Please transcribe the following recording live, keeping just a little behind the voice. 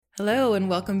Hello and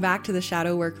welcome back to the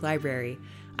Shadow Work Library.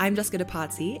 I'm Jessica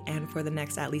DePazzi, and for the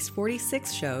next at least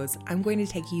 46 shows, I'm going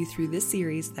to take you through this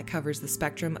series that covers the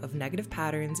spectrum of negative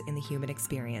patterns in the human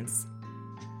experience.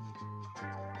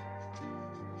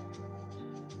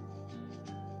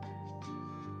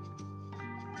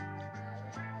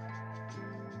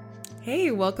 Hey,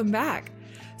 welcome back.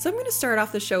 So I'm going to start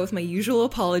off the show with my usual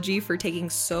apology for taking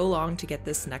so long to get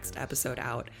this next episode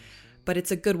out, but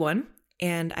it's a good one,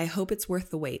 and I hope it's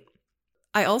worth the wait.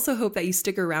 I also hope that you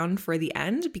stick around for the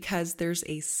end because there's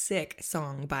a sick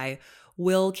song by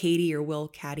Will Cady or Will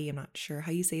Caddy. I'm not sure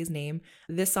how you say his name.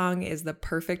 This song is the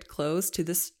perfect close to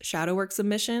this shadow work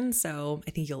submission, so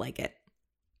I think you'll like it.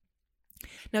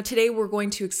 Now today we're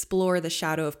going to explore the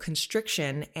shadow of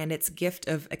constriction and its gift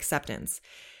of acceptance.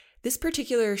 This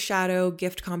particular shadow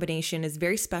gift combination is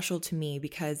very special to me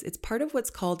because it's part of what's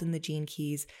called in the Gene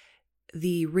Keys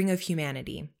the Ring of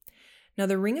Humanity. Now,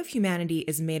 the Ring of Humanity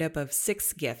is made up of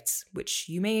 6 gifts, which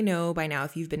you may know by now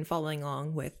if you've been following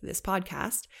along with this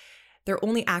podcast. They're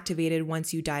only activated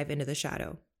once you dive into the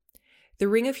shadow. The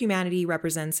Ring of Humanity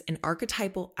represents an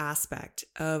archetypal aspect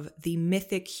of the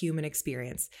mythic human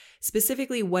experience,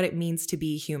 specifically what it means to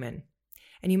be human.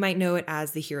 And you might know it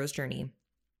as the hero's journey.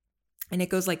 And it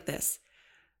goes like this.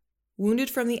 Wounded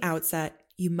from the outset,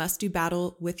 you must do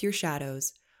battle with your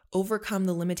shadows, overcome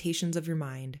the limitations of your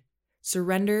mind,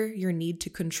 surrender your need to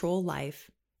control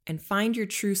life, and find your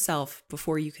true self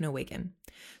before you can awaken.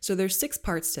 So there's 6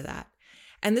 parts to that.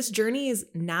 And this journey is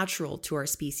natural to our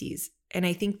species. And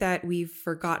I think that we've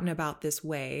forgotten about this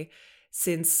way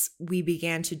since we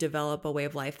began to develop a way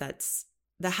of life that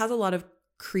has a lot of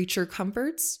creature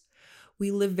comforts. We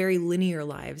live very linear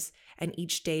lives, and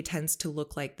each day tends to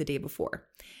look like the day before.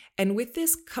 And with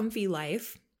this comfy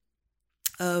life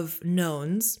of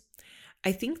knowns,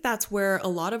 I think that's where a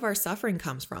lot of our suffering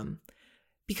comes from,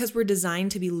 because we're designed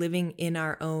to be living in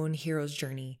our own hero's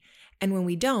journey. And when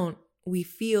we don't, we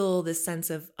feel this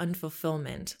sense of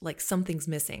unfulfillment, like something's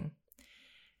missing.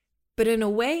 But in a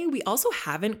way, we also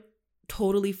haven't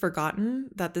totally forgotten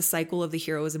that the cycle of the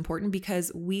hero is important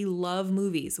because we love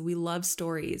movies, we love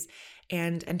stories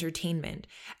and entertainment.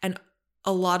 And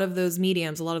a lot of those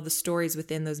mediums, a lot of the stories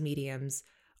within those mediums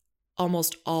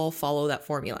almost all follow that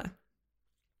formula.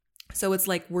 So it's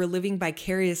like we're living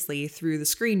vicariously through the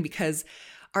screen because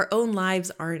our own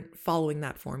lives aren't following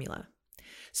that formula.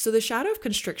 So the shadow of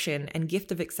constriction and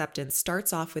gift of acceptance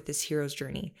starts off with this hero's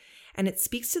journey, and it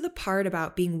speaks to the part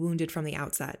about being wounded from the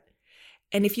outset.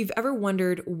 And if you've ever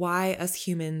wondered why us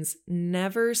humans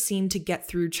never seem to get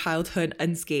through childhood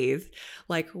unscathed,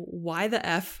 like why the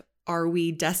F are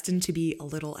we destined to be a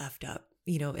little effed up,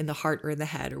 in the heart or in the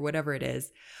head or whatever it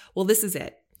is? Well, this is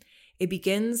it. It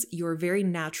begins your very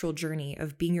natural journey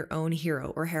of being your own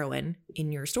hero or heroine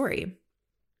in your story.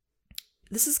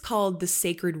 This is called the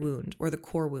sacred wound or the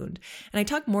core wound. And I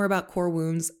talk more about core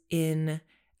wounds in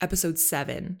episode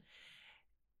 7.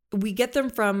 We get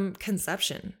them from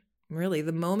conception. Really,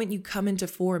 the moment you come into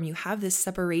form, you have this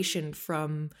separation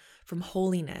from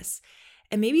holiness.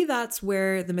 And maybe that's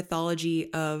where the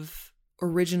mythology of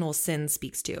original sin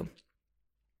speaks to.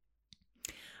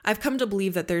 I've come to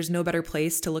believe that there's no better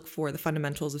place to look for the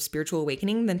fundamentals of spiritual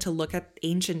awakening than to look at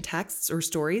ancient texts or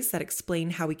stories that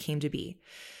explain how we came to be.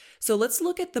 So let's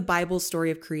look at the Bible story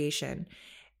of creation.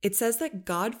 It says that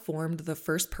God formed the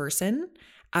first person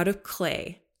out of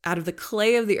clay, out of the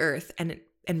clay of the earth,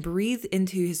 and breathed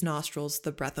into his nostrils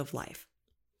the breath of life.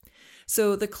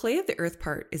 So the clay of the earth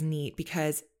part is neat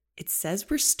because it says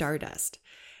we're stardust.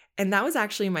 And that was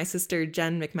actually my sister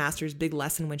Jen McMaster's big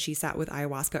lesson when she sat with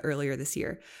ayahuasca earlier this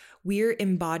year. We're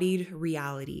embodied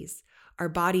realities. Our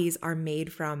bodies are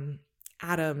made from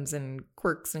atoms and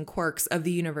quarks of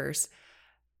the universe.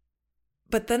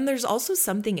 But then there's also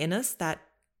something in us that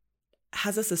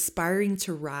has us aspiring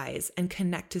to rise and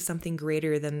connect to something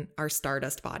greater than our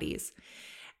stardust bodies.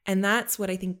 And that's what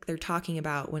I think they're talking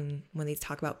about when they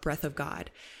talk about breath of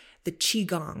God. The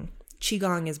Qigong.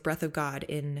 Qigong is breath of God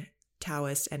in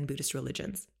Taoist and Buddhist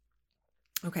religions.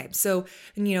 Okay, so,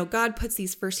 God puts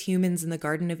these first humans in the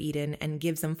Garden of Eden and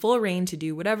gives them full reign to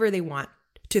do whatever they want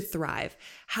to thrive.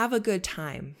 Have a good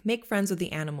time, make friends with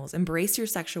the animals, embrace your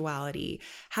sexuality,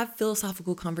 have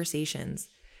philosophical conversations,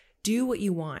 do what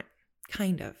you want,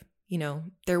 kind of.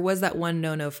 There was that one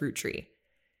no fruit tree.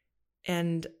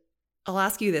 And I'll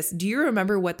ask you this, do you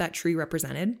remember what that tree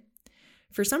represented?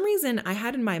 For some reason, I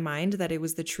had in my mind that it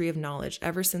was the tree of knowledge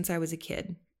ever since I was a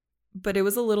kid. But it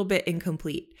was a little bit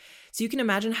incomplete. So you can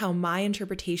imagine how my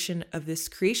interpretation of this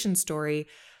creation story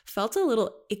felt a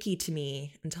little icky to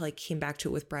me until I came back to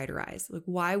it with brighter eyes. Like,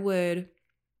 why would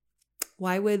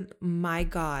my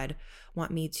God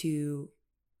want me to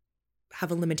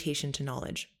have a limitation to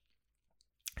knowledge.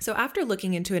 So after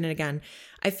looking into it, and again,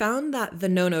 I found that the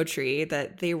no-no tree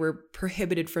that they were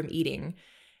prohibited from eating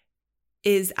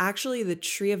is actually the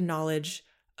tree of knowledge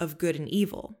of good and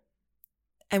evil.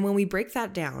 And when we break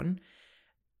that down,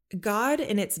 God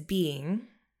in its being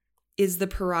is the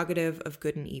prerogative of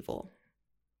good and evil.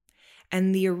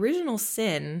 And the original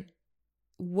sin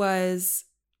was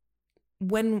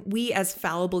when we as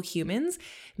fallible humans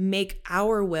make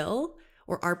our will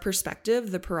or our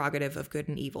perspective the prerogative of good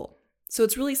and evil. So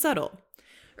it's really subtle.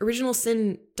 Original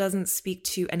sin doesn't speak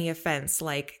to any offense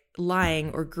like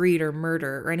lying or greed or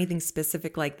murder or anything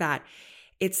specific like that.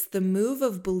 It's the move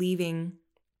of believing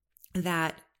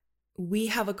that we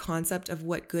have a concept of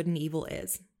what good and evil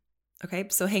is. Okay,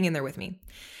 so hang in there with me.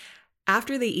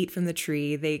 After they eat from the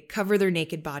tree, they cover their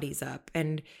naked bodies up.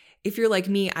 And if you're like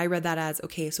me, I read that as,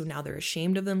 okay, so now they're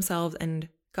ashamed of themselves and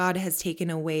God has taken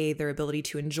away their ability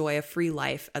to enjoy a free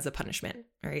life as a punishment.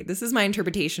 All right, this is my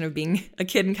interpretation of being a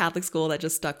kid in Catholic school that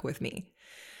just stuck with me.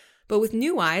 But with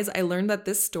new eyes, I learned that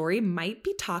this story might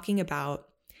be talking about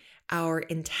our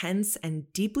intense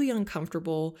and deeply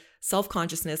uncomfortable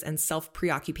self-consciousness and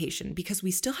self-preoccupation, because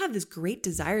we still have this great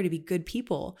desire to be good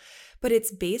people, but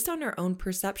it's based on our own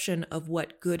perception of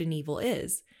what good and evil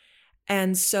is.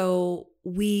 And so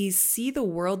we see the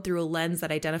world through a lens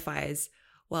that identifies,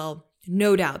 well,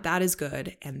 no doubt that is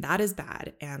good and that is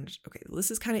bad. And okay,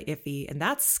 this is kind of iffy and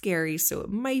that's scary. So it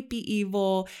might be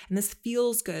evil and this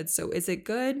feels good. So is it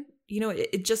good?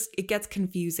 It gets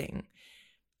confusing.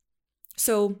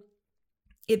 So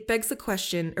it begs the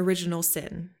question, original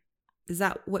sin. Is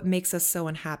that what makes us so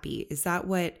unhappy? Is that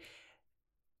what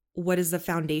is the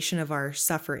foundation of our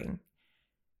suffering?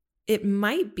 It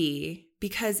might be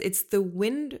because it's the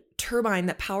wind turbine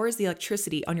that powers the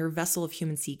electricity on your vessel of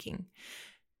human seeking.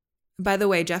 By the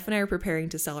way, Jeff and I are preparing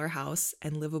to sell our house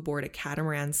and live aboard a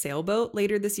catamaran sailboat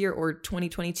later this year or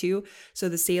 2022. So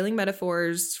the sailing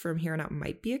metaphors from here on out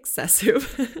might be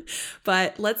excessive,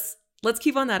 but let's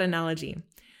keep on that analogy.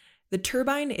 The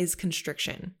turbine is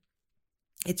constriction.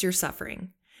 It's your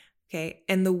suffering, okay?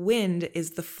 And the wind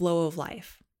is the flow of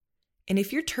life. And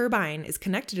if your turbine is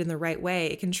connected in the right way,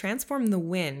 it can transform the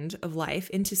wind of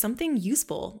life into something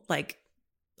useful, like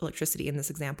electricity in this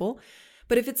example.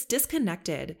 But if it's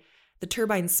disconnected, the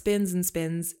turbine spins and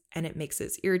spins, and it makes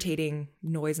this irritating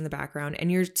noise in the background,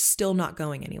 and you're still not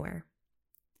going anywhere.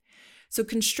 So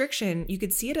constriction, you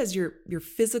could see it as your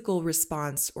physical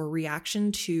response or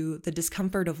reaction to the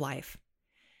discomfort of life.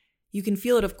 You can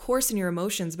feel it, of course, in your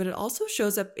emotions, but it also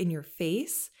shows up in your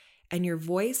face and your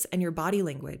voice and your body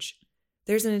language.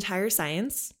 There's an entire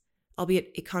science,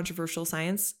 albeit a controversial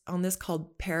science, on this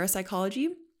called parapsychology.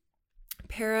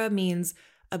 Para means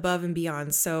above and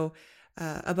beyond, so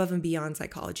above and beyond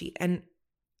psychology,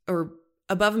 or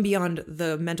above and beyond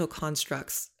the mental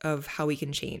constructs of how we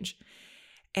can change.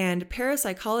 And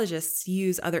parapsychologists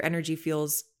use other energy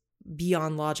fields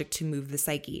beyond logic to move the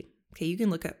psyche. Okay, you can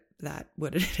look up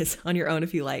what it is on your own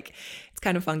if you like. It's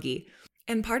kind of funky.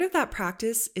 And part of that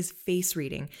practice is face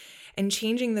reading and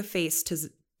changing the face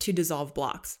to dissolve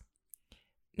blocks.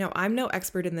 Now, I'm no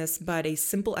expert in this, but a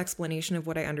simple explanation of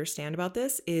what I understand about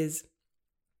this is,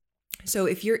 so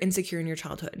if you're insecure in your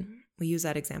childhood, we use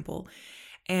that example,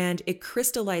 and it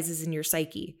crystallizes in your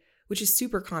psyche, which is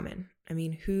super common. I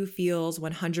mean, who feels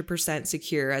 100%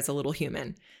 secure as a little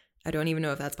human? I don't even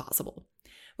know if that's possible.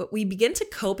 But we begin to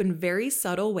cope in very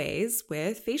subtle ways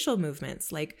with facial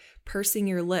movements, like pursing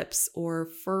your lips or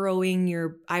furrowing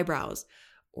your eyebrows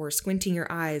or squinting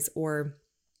your eyes, or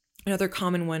another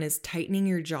common one is tightening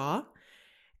your jaw.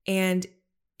 And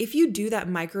if you do that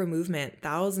micro movement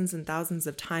thousands and thousands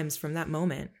of times from that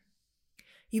moment,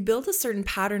 you build a certain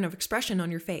pattern of expression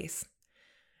on your face.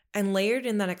 And layered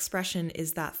in that expression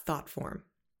is that thought form.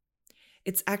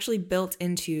 It's actually built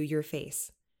into your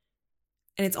face.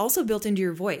 And it's also built into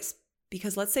your voice,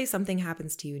 because let's say something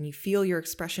happens to you and you feel your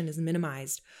expression is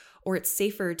minimized, or it's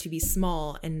safer to be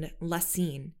small and less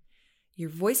seen. Your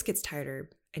voice gets tighter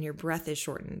and your breath is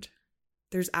shortened.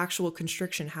 There's actual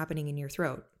constriction happening in your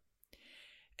throat.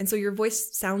 And so your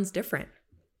voice sounds different.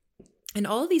 And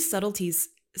all of these subtleties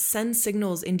send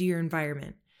signals into your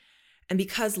environment. And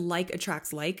because like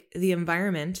attracts like, the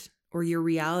environment or your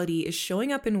reality is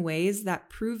showing up in ways that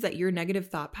prove that your negative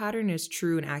thought pattern is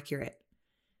true and accurate.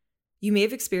 You may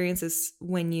have experienced this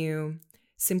when you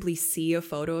simply see a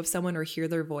photo of someone or hear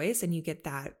their voice and you get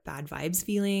that bad vibes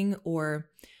feeling, or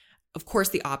of course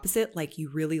the opposite, like you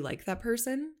really like that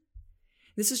person.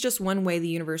 This is just one way the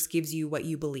universe gives you what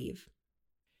you believe.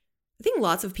 I think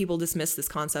lots of people dismiss this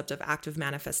concept of active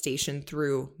manifestation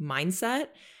through mindset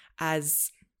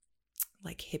as,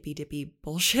 like hippy dippy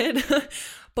bullshit.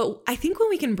 But I think when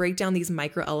we can break down these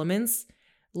micro elements,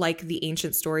 like the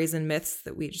ancient stories and myths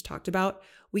that we just talked about,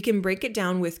 we can break it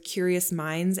down with curious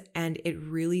minds, and it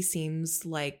really seems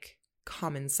like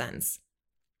common sense.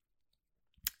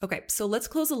 Okay, so let's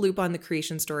close the loop on the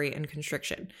creation story and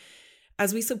constriction.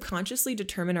 As we subconsciously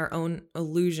determine our own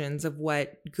illusions of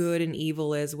what good and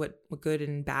evil is, what good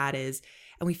and bad is,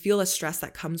 and we feel a stress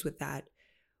that comes with that,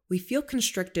 we feel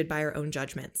constricted by our own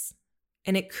judgments.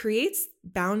 And it creates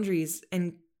boundaries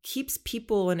and keeps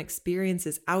people and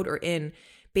experiences out or in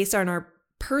based on our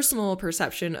personal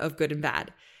perception of good and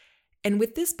bad. And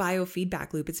with this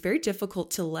biofeedback loop, it's very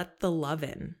difficult to let the love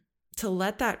in, to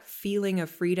let that feeling of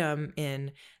freedom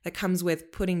in that comes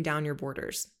with putting down your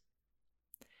borders.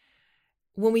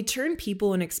 When we turn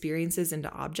people and experiences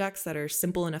into objects that are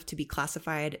simple enough to be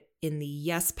classified in the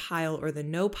yes pile or the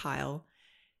no pile,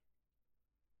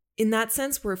 in that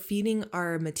sense, we're feeding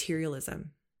our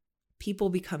materialism. People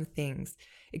become things.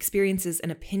 Experiences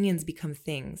and opinions become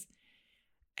things.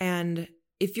 And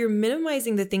if you're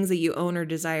minimizing the things that you own or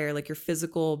desire, like your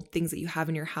physical things that you have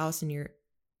in your house, and you're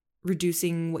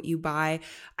reducing what you buy,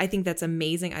 I think that's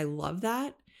amazing. I love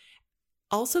that.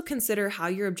 Also consider how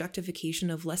your objectification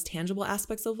of less tangible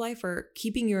aspects of life are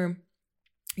keeping your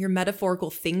metaphorical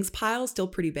things pile still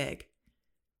pretty big.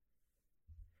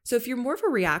 So if you're more of a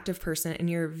reactive person and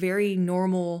your very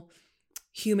normal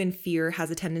human fear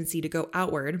has a tendency to go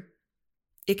outward,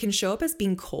 it can show up as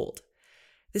being cold.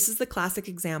 This is the classic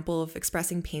example of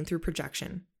expressing pain through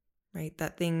projection, right?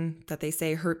 That thing that they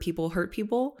say, hurt people hurt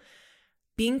people.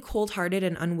 Being cold-hearted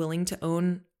and unwilling to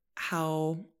own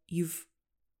how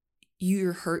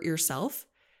you're hurt yourself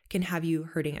can have you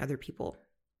hurting other people.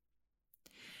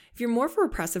 If you're more of a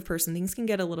repressive person, things can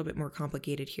get a little bit more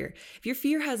complicated here. If your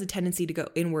fear has a tendency to go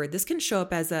inward, this can show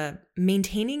up as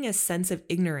maintaining a sense of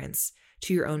ignorance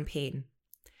to your own pain.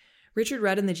 Richard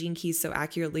Rudd in the Gene Keys so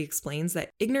accurately explains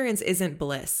that ignorance isn't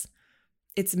bliss.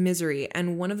 It's misery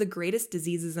and one of the greatest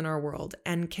diseases in our world,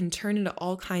 and can turn into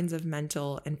all kinds of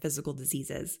mental and physical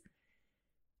diseases.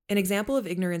 An example of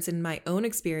ignorance in my own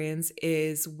experience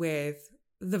is with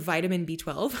the vitamin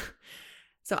B12.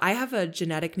 So I have a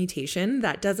genetic mutation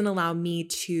that doesn't allow me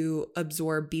to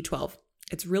absorb B12.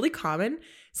 It's really common.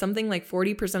 Something like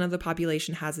 40% of the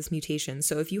population has this mutation.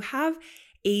 So if you have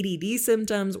ADD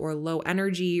symptoms or low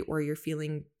energy, or you're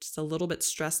feeling just a little bit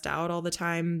stressed out all the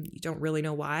time, you don't really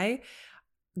know why,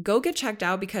 go get checked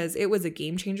out, because it was a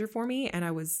game changer for me. And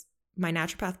my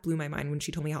naturopath blew my mind when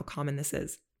she told me how common this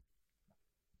is.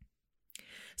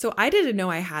 So I didn't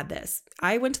know I had this.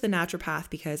 I went to the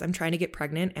naturopath because I'm trying to get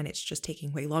pregnant and it's just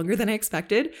taking way longer than I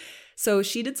expected. So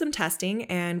she did some testing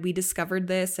and we discovered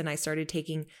this, and I started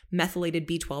taking methylated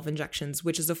B12 injections,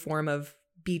 which is a form of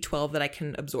B12 that I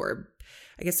can absorb.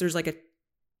 I guess there's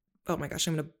oh my gosh,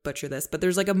 I'm going to butcher this, but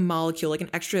there's like a molecule, like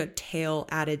an extra tail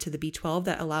added to the B12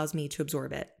 that allows me to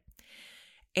absorb it.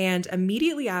 And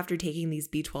immediately after taking these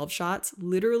B12 shots,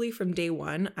 literally from day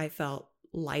one, I felt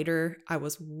lighter. I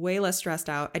was way less stressed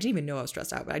out. I didn't even know I was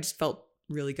stressed out, but I just felt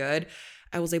really good.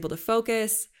 I was able to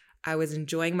focus. I was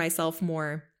enjoying myself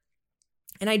more.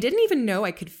 And I didn't even know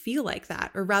I could feel like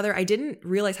that. Or rather, I didn't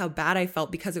realize how bad I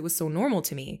felt because it was so normal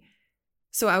to me.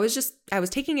 So I was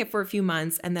taking it for a few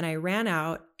months, and then I ran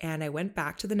out and I went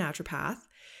back to the naturopath,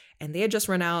 and they had just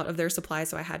run out of their supply.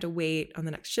 So I had to wait on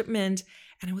the next shipment,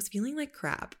 and I was feeling like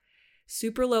crap.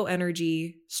 Super low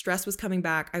energy, stress was coming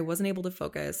back. I wasn't able to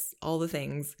focus, all the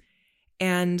things.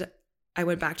 And I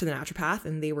went back to the naturopath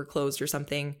and they were closed or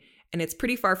something. And it's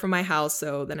pretty far from my house.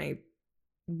 So then I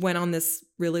went on this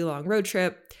really long road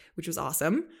trip, which was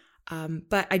awesome.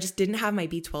 But I just didn't have my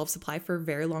B12 supply for a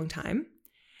very long time.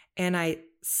 And I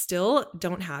still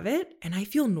don't have it. And I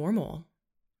feel normal,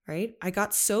 right? I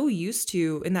got so used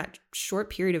to, in that short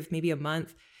period of maybe a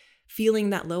month, feeling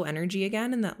that low energy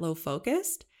again and that low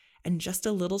focused and just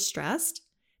a little stressed,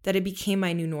 that it became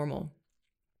my new normal.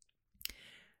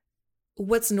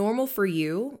 What's normal for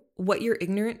you, what you're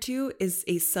ignorant to, is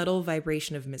a subtle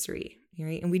vibration of misery,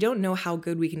 right? And we don't know how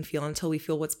good we can feel until we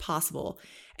feel what's possible.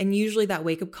 And usually that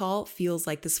wake-up call feels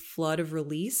like this flood of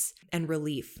release and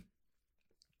relief.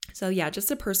 So yeah,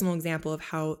 just a personal example of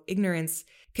how ignorance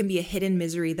can be a hidden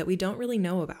misery that we don't really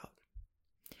know about.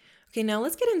 Okay, now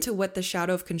let's get into what the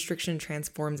shadow of constriction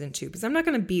transforms into, because I'm not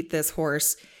going to beat this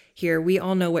horse here. We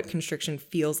all know what constriction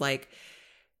feels like.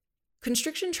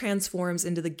 Constriction transforms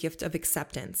into the gift of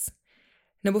acceptance.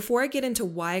 Now, before I get into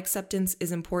why acceptance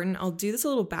is important, I'll do this a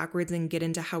little backwards and get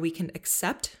into how we can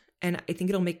accept, and I think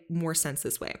it'll make more sense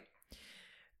this way.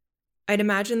 I'd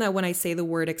imagine that when I say the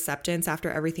word acceptance,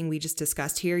 after everything we just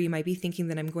discussed here, you might be thinking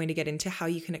that I'm going to get into how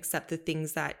you can accept the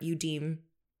things that you deem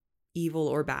evil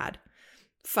or bad.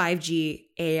 5G,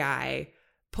 AI,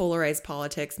 polarized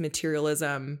politics,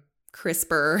 materialism,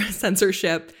 CRISPR,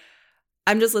 censorship.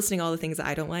 I'm just listing all the things that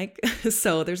I don't like.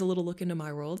 So there's a little look into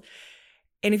my world.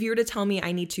 And if you were to tell me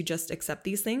I need to just accept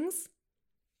these things,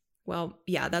 well,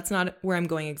 yeah, that's not where I'm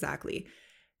going exactly.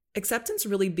 Acceptance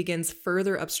really begins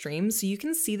further upstream, so you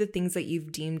can see the things that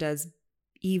you've deemed as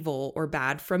evil or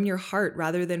bad from your heart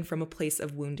rather than from a place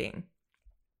of wounding.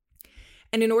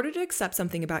 And in order to accept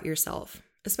something about yourself,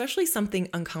 especially something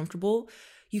uncomfortable,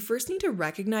 you first need to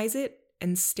recognize it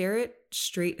and stare it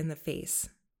straight in the face.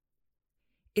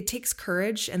 It takes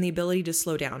courage and the ability to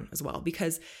slow down as well,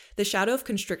 because the shadow of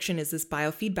constriction is this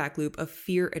biofeedback loop of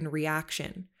fear and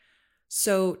reaction.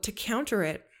 So to counter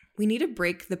it, we need to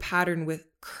break the pattern with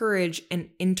courage and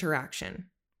interaction,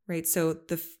 right? So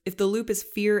if the loop is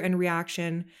fear and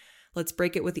reaction, let's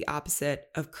break it with the opposite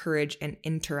of courage and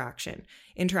interaction.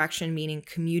 Interaction meaning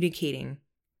communicating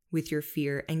with your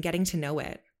fear and getting to know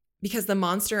it, because the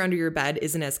monster under your bed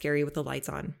isn't as scary with the lights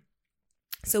on.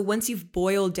 So once you've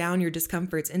boiled down your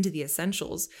discomforts into the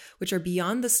essentials, which are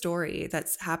beyond the story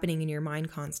that's happening in your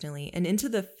mind constantly, and into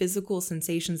the physical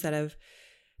sensations that have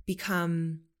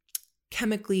become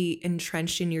chemically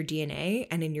entrenched in your DNA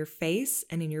and in your face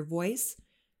and in your voice,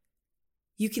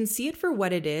 you can see it for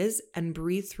what it is and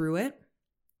breathe through it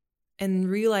and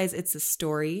realize it's a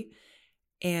story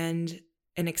and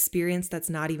an experience that's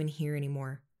not even here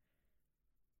anymore.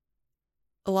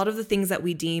 A lot of the things that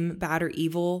we deem bad or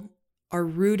evil are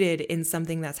rooted in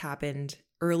something that's happened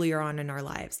earlier on in our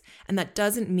lives. And that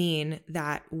doesn't mean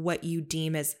that what you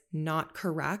deem as not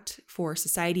correct for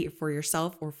society or for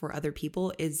yourself or for other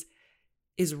people is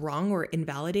wrong or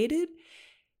invalidated.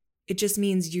 It just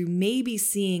means you may be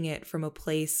seeing it from a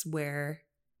place where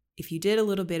if you did a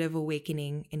little bit of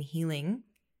awakening and healing,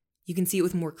 you can see it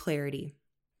with more clarity.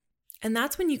 And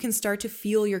that's when you can start to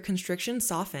feel your constriction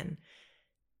soften.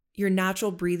 Your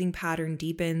natural breathing pattern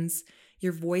deepens,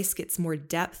 your voice gets more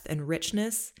depth and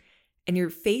richness, and your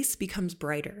face becomes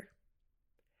brighter.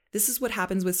 This is what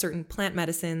happens with certain plant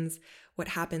medicines, what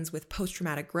happens with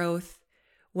post-traumatic growth,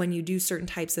 when you do certain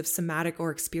types of somatic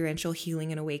or experiential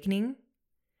healing and awakening.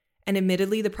 And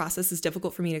admittedly, the process is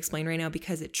difficult for me to explain right now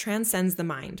because it transcends the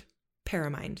mind,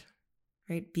 paramind,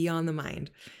 right? Beyond the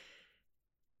mind.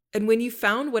 And when you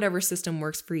found whatever system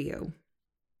works for you,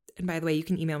 and by the way, you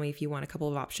can email me if you want a couple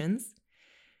of options,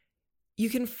 you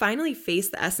can finally face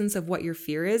the essence of what your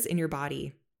fear is in your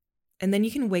body. And then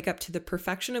you can wake up to the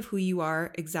perfection of who you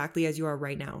are exactly as you are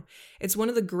right now. It's one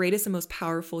of the greatest and most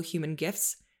powerful human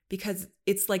gifts because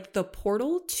it's like the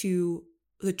portal to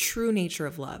the true nature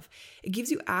of love. It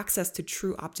gives you access to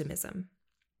true optimism.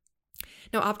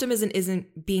 Now, optimism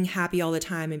isn't being happy all the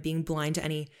time and being blind to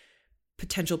any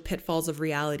potential pitfalls of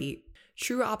reality.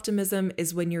 True optimism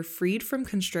is when you're freed from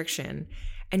constriction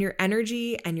and your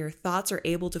energy and your thoughts are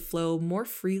able to flow more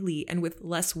freely and with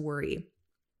less worry.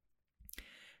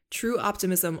 True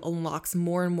optimism unlocks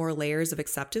more and more layers of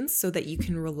acceptance so that you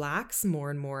can relax more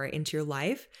and more into your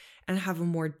life and have a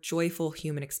more joyful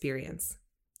human experience.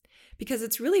 Because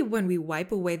it's really when we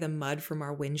wipe away the mud from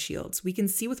our windshields, we can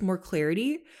see with more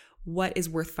clarity what is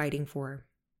worth fighting for.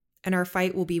 And our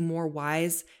fight will be more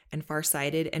wise and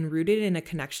farsighted and rooted in a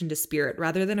connection to spirit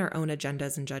rather than our own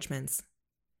agendas and judgments.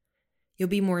 You'll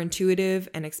be more intuitive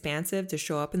and expansive to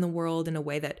show up in the world in a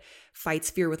way that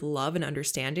fights fear with love and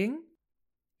understanding.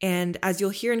 And as you'll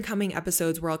hear in coming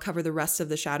episodes where I'll cover the rest of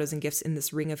the shadows and gifts in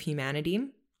this ring of humanity,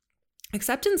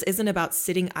 acceptance isn't about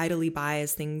sitting idly by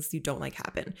as things you don't like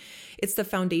happen. It's the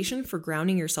foundation for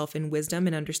grounding yourself in wisdom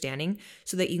and understanding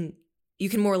so that you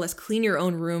can more or less clean your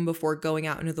own room before going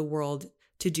out into the world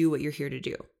to do what you're here to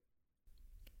do.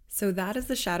 So that is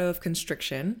the shadow of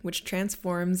constriction, which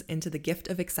transforms into the gift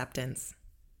of acceptance.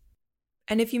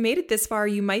 And if you made it this far,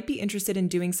 you might be interested in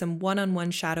doing some one-on-one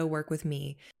shadow work with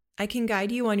me. I can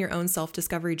guide you on your own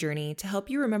self-discovery journey to help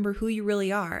you remember who you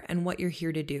really are and what you're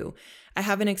here to do. I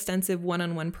have an extensive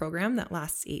one-on-one program that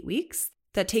lasts 8 weeks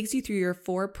that takes you through your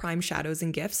 4 prime shadows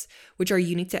and gifts, which are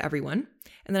unique to everyone.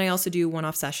 And then I also do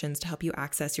one-off sessions to help you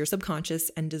access your subconscious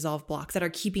and dissolve blocks that are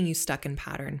keeping you stuck in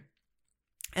pattern.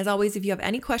 As always, if you have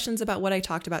any questions about what I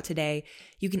talked about today,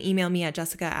 you can email me at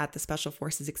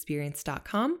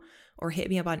jessica@thespecialforcesexperience.com or hit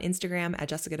me up on Instagram at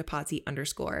jessicadepazzi_. And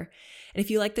if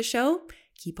you like the show,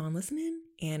 keep on listening,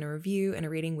 and a review and a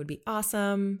rating would be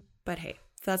awesome. But hey,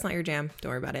 if that's not your jam,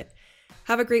 don't worry about it.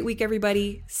 Have a great week,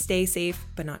 everybody. Stay safe,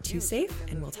 but not too safe,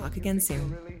 and we'll talk again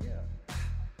soon.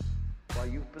 Well,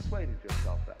 you've persuaded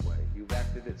yourself that way. You've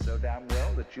acted it so damn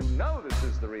well that you know this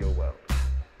is the real world.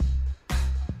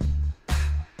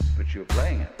 But you're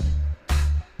playing it.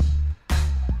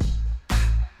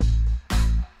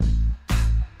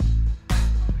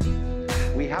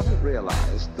 haven't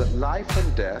realized that life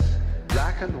and death,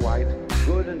 black and white,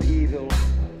 good and evil,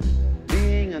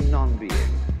 being and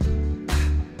non-being,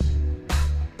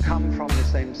 come from the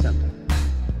same center.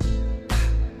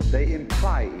 They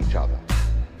imply each other.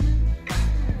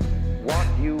 What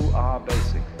you are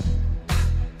basically,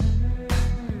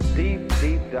 deep,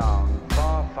 deep down,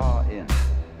 far, far in,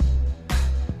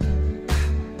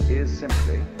 is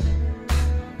simply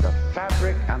the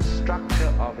fabric and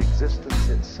structure of existence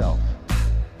itself.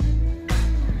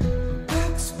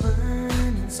 Books burn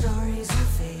and stories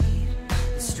will fade.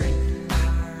 The strength in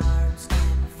our arms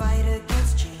can fight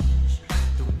against change.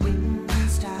 The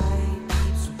wind's tide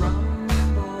keeps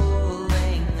rumbling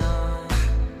on.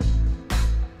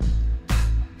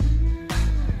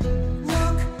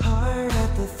 Look hard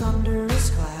at the thunderous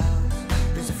clouds.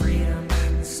 There's a freedom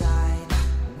inside,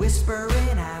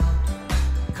 whispering out,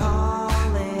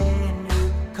 calling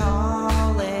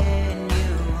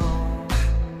you home.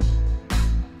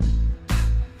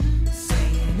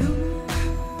 Saying, ooh,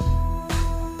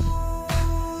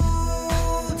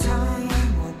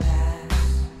 time will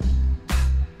pass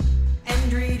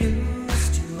and reduce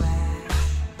to ash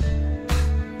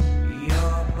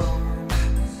your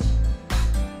bones.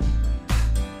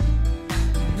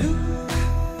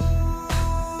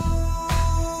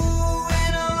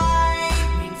 In a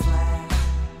lightning flash,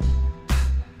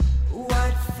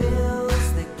 what fills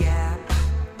the gap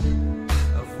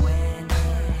of when it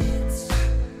hits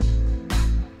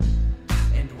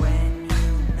and when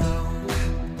you know?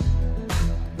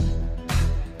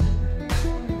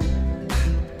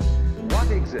 What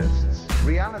exists,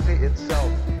 reality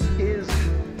itself, is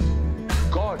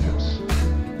gorgeous.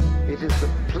 It is the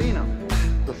plenum,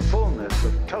 the fullness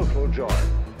of total joy.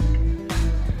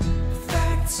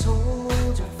 Facts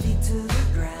hold our feet to the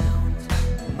ground.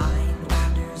 Mind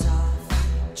wanders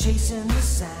off, chasing the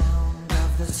sound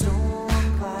of the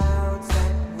storm clouds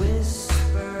that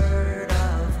whispered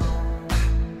of home.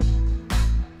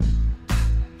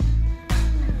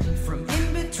 From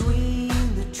in between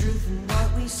the truth and what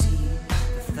we see,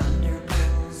 the thunder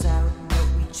pulls out what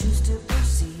we choose to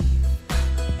perceive,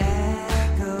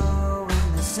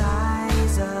 echoing the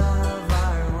size of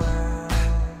our world.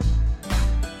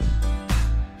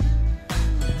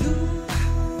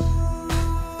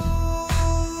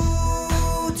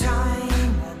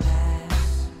 Time will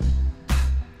pass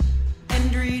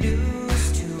and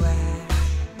reduce to ash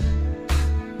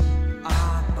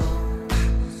our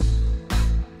bones.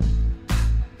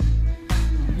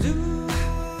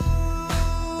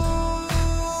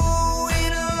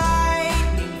 In a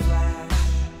lightning flash,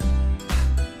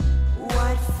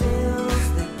 what fills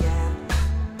the gap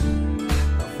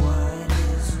of what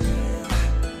is real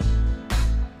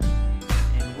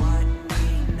and what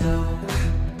we know?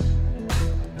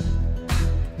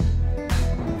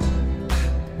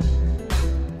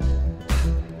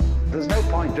 There's no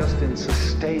point just in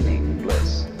sustaining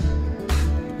bliss.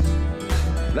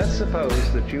 Let's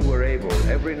suppose that you were able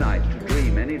every night to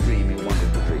dream any dream you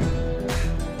wanted to dream.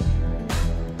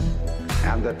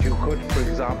 And that you could, for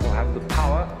example, have the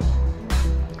power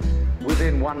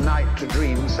within one night to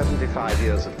dream 75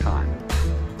 years of time.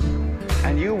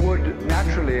 And you would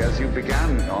naturally, as you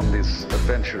began on this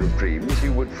adventure of dreams,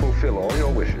 you would fulfill all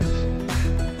your wishes.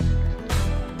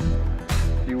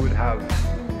 You would have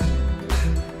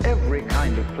every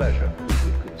kind of pleasure you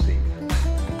could conceive.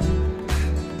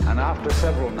 And after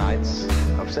several nights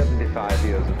of 75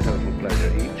 years of total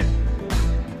pleasure each,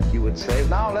 you would say,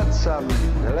 now let's have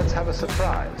a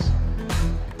surprise.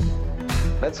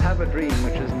 Let's have a dream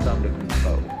which isn't under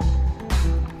control.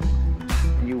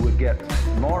 You would get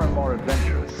more and more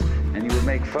adventurous, and you would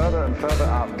make further and further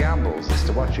out gambles as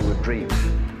to what you would dream.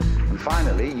 And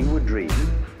finally, you would dream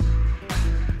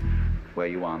where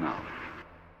you are now.